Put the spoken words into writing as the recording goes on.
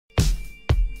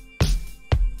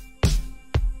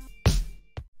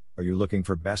Are you looking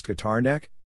for best guitar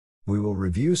neck? We will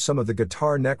review some of the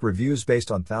guitar neck reviews based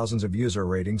on thousands of user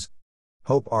ratings.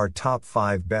 Hope our top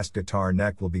 5 best guitar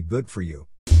neck will be good for you.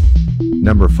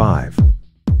 Number 5.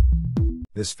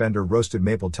 This Fender Roasted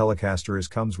Maple Telecaster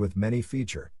comes with many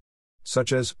features,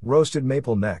 such as roasted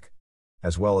maple neck,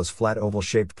 as well as flat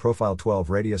oval-shaped profile 12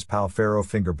 radius Pau Ferro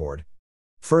fingerboard.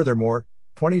 Furthermore,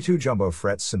 22 jumbo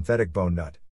frets synthetic bone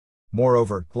nut.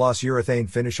 Moreover, gloss urethane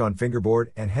finish on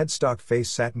fingerboard and headstock face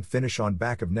satin finish on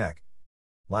back of neck.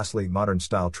 Lastly, modern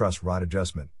style truss rod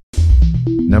adjustment.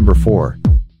 Number 4.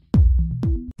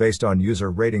 Based on user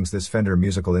ratings, this Fender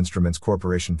Musical Instruments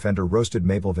Corporation Fender Roasted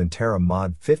Maple Vintera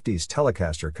Mod 50s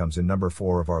Telecaster comes in number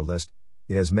 4 of our list.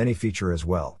 It has many features as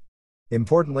well.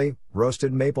 Importantly,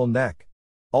 roasted maple neck.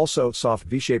 Also, soft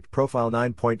V-shaped profile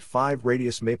 9.5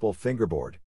 radius maple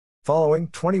fingerboard. Following,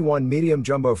 21 medium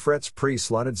jumbo frets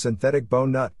pre-slotted synthetic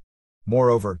bone nut.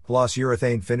 Moreover, gloss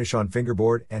urethane finish on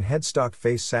fingerboard and headstock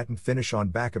face satin finish on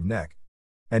back of neck.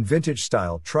 And vintage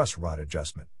style truss rod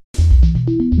adjustment.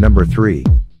 Number 3.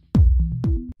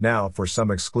 Now, for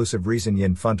some exclusive reason,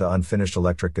 Yinfente unfinished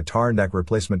electric guitar neck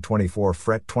replacement 24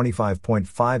 fret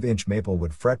 25.5 inch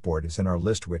maplewood fretboard is in our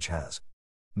list, which has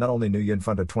not only new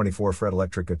Yinfente 24 fret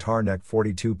electric guitar neck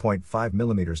 42.5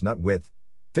 mm nut width,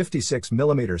 56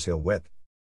 mm heel width,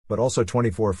 but also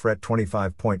 24 fret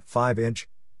 25.5 inch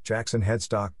Jackson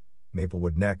headstock,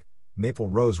 maplewood neck, maple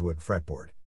rosewood fretboard.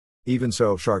 Even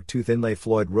so, shark tooth inlay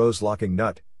Floyd rose locking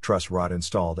nut, truss rod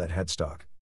installed at headstock.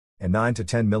 And 9 to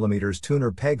 10 mm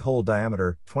tuner peg hole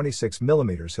diameter, 26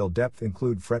 mm heel depth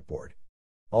include fretboard.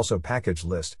 Also package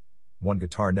list, 1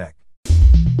 guitar neck.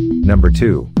 Number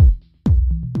 2.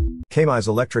 Kmise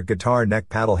electric guitar neck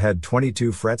paddle head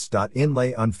 22 frets.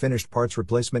 Inlay unfinished parts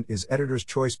replacement is editor's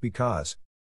choice because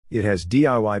it has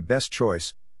DIY best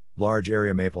choice, large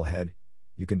area maple head.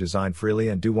 You can design freely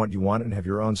and do what you want and have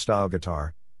your own style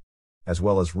guitar. As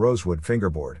well as rosewood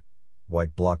fingerboard,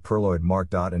 white block perloid mark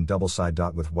dot and double side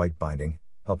dot with white binding,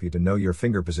 help you to know your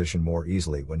finger position more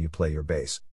easily when you play your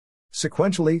bass.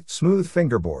 Sequentially, smooth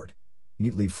fingerboard,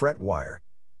 neatly fret wire,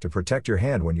 to protect your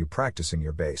hand when you're practicing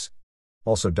your bass.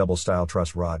 Also double style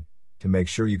truss rod, to make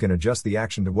sure you can adjust the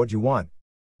action to what you want.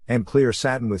 And clear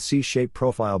satin with C-shaped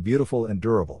profile, beautiful and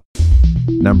durable.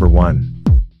 Number 1.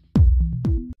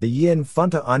 The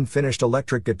Yinfente unfinished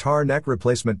electric guitar neck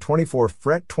replacement 24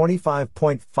 fret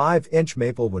 25.5 inch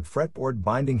maplewood fretboard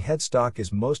binding headstock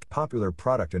is most popular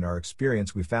product in our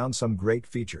experience. We found some great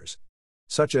features,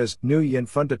 such as new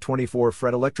Yinfente 24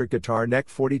 fret electric guitar neck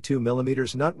 42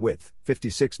 mm nut width,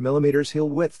 56 mm heel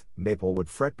width, maplewood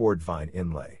fretboard vine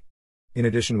inlay. In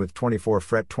addition, with 24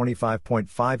 fret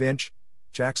 25.5 inch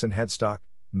Jackson headstock,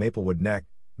 maplewood neck,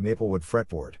 maplewood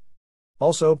fretboard.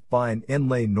 Also, vine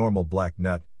inlay normal black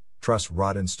nut, truss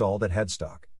rod installed at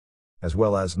headstock. As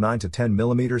well as 9 to 10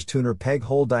 mm tuner peg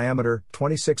hole diameter,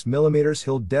 26 mm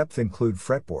heel depth include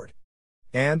fretboard.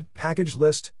 And, package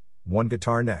list, 1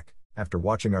 guitar neck. After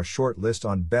watching our short list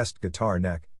on best guitar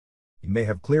neck, you may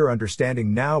have clear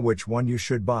understanding now which one you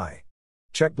should buy.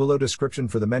 Check below description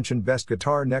for the mentioned best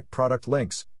guitar neck product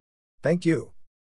links. Thank you.